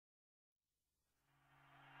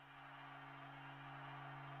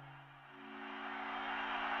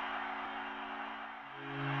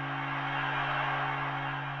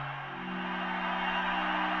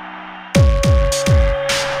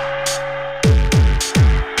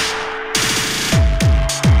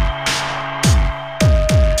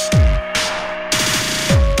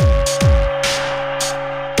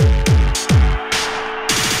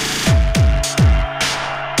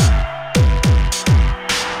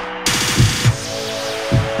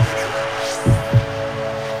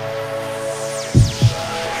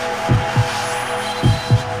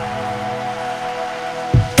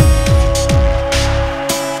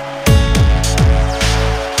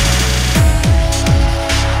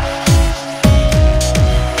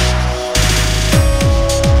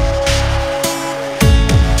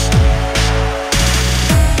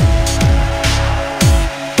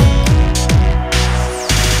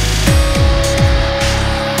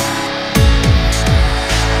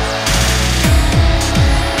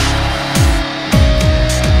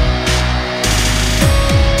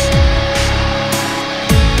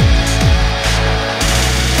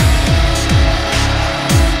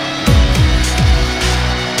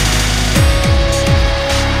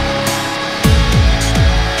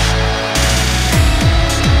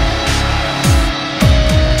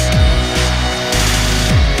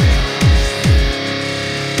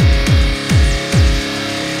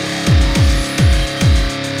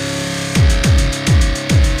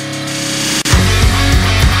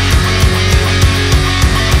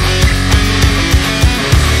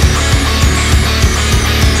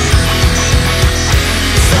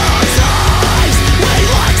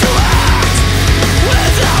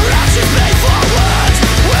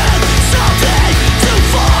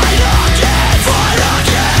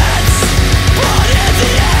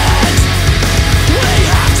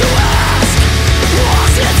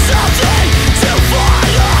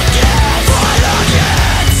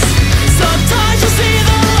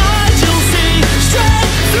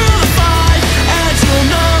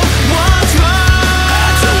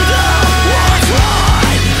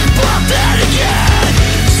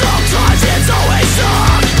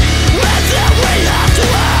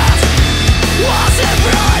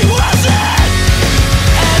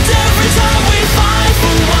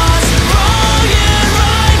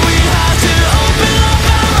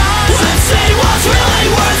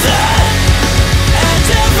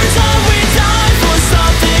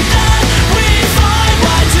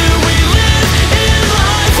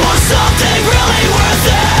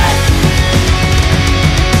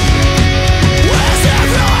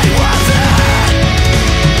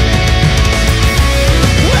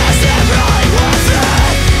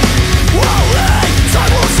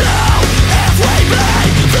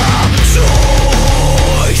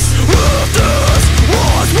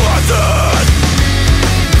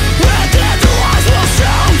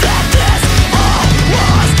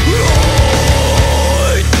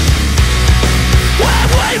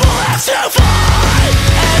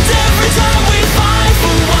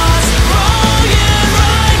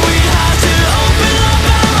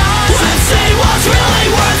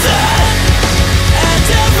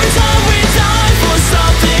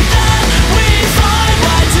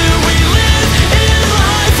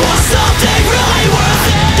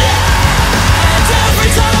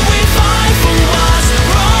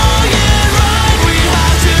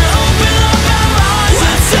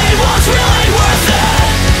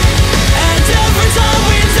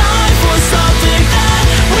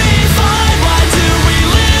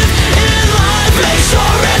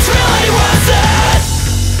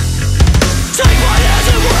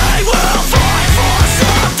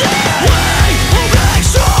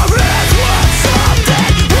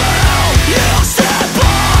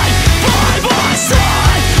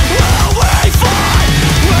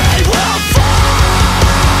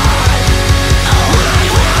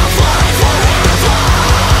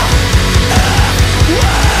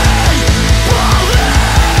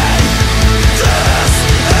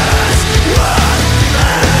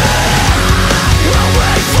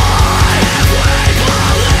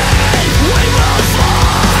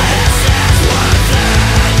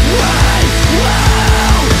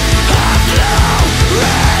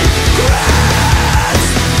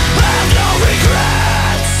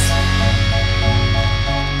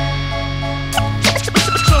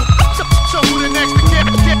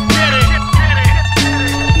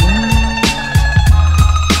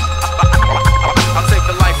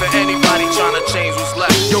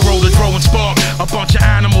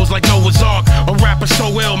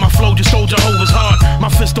hold Jehovah's heart. My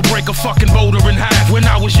fist will break a fucking boulder in half. When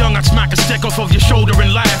I was young, I'd smack a stick off of your shoulder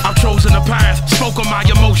and laugh. I've chosen a path, spoke on my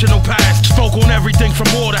emotional past. Spoke on everything from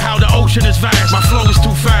water, how the ocean is vast. My flow is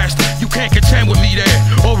too fast, you can't contend with me there,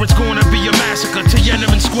 or it's gonna be a massacre to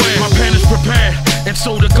Yemen Square. My pen is prepared, and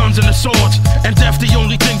so the guns and the swords. And death the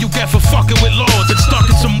only thing you get for fucking with lords. Been stuck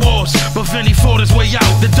in some wars, but Vinny fought his way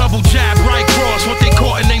out. The double jab, right cross, what they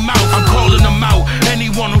caught in their mouth. I'm calling them out,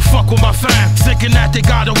 anyone who fuck with my fam, thinking that they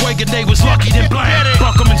got away and they was lucky, then blam.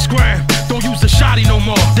 Buck 'em and scram, don't use the shotty no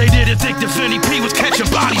more. They didn't think that Vinny P was catching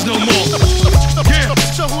bodies no more. Yeah.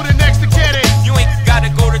 So who the next to get it? You ain't gotta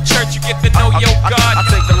go to church, you get to know your God. I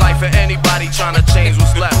take the life of anybody trying to change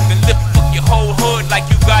what's left. Then lift up your whole hood like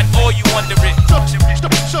you got all you under it.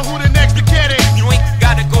 So who the next to get it? You ain't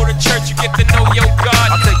gotta go to church, you get to know your God.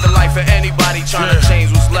 I take the life of anybody trying to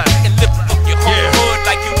change what's left. And lift up your whole hood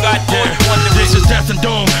like you got all you under it. This is death and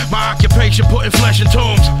doom, my occupation putting flesh in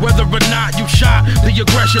tombs. Whether or not you shot, the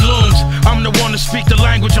aggression looms. I'm the one to speak the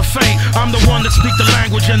language of fate. I'm the one that speak the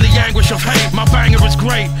language and the anguish of hate. My banger is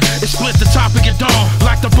great, it split the topic at dawn.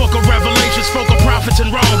 Like the book of Revelation spoke of prophets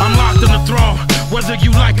in Rome. I'm locked in the throne, whether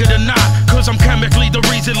you like it or not, cause I'm chemically the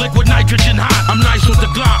reason liquid nitrogen hot. I'm nice with the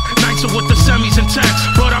Glock, nicer with the semis and text,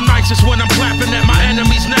 but I'm nicest when I'm clapping at my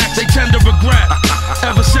enemies' necks. They tend to regret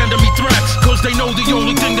ever sending me threats, cause they know the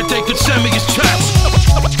only thing that they could send me is checks.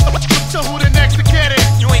 So who the next to get it?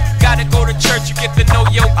 You ain't gotta go to church, you get to know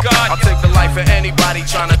your God. I'll take the life of anybody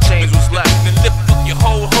trying to change what's left. Then lift up your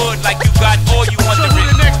whole hood like you got all you So under who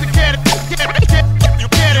the it. next to get it? You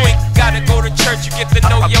get You it. ain't gotta go to church, you get to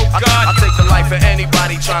know your God. I'll take the life of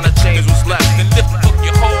anybody trying to change what's left. Then lift up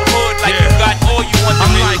your whole hood like you got all you under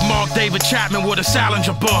I'm it. like Mark David Chapman with a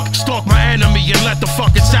Salinger book. Stalk my enemy and let the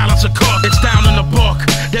fucking silencer cook. It's down in the book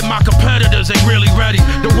that my competitors ain't really ready.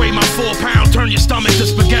 The way my 4 pound turn your stomach to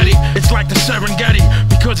spaghetti. It's like the Serengeti,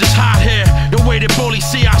 because it's hot here. The way that bullies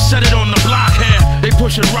see I set it on the block here. They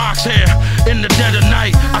pushing rocks here in the dead of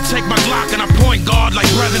night. I take my Glock and I point guard like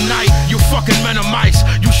Brevin Knight. You fucking men are mice,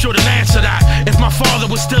 you shouldn't answer that. If my father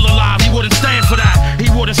was still alive, he wouldn't stand for that. He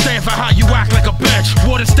wouldn't stand for how you act like a bitch.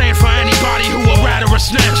 Wouldn't stand for anybody who would rather a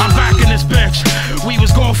snitch. I'm back in this bitch, we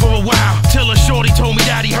was gone for a while, till a shorty told me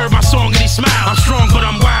that he heard my song and he smiled. I'm strong but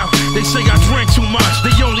I'm wild, they say I drink too much.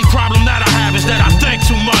 The only problem that I have is that I think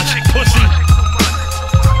too much. Pussy.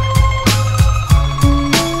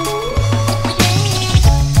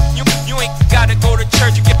 You ain't gotta go to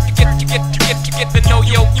church, you get to know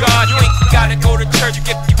your God. You ain't gotta go to church, you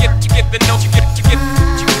get to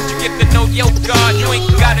know your God. You ain't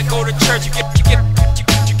gotta go to church, you get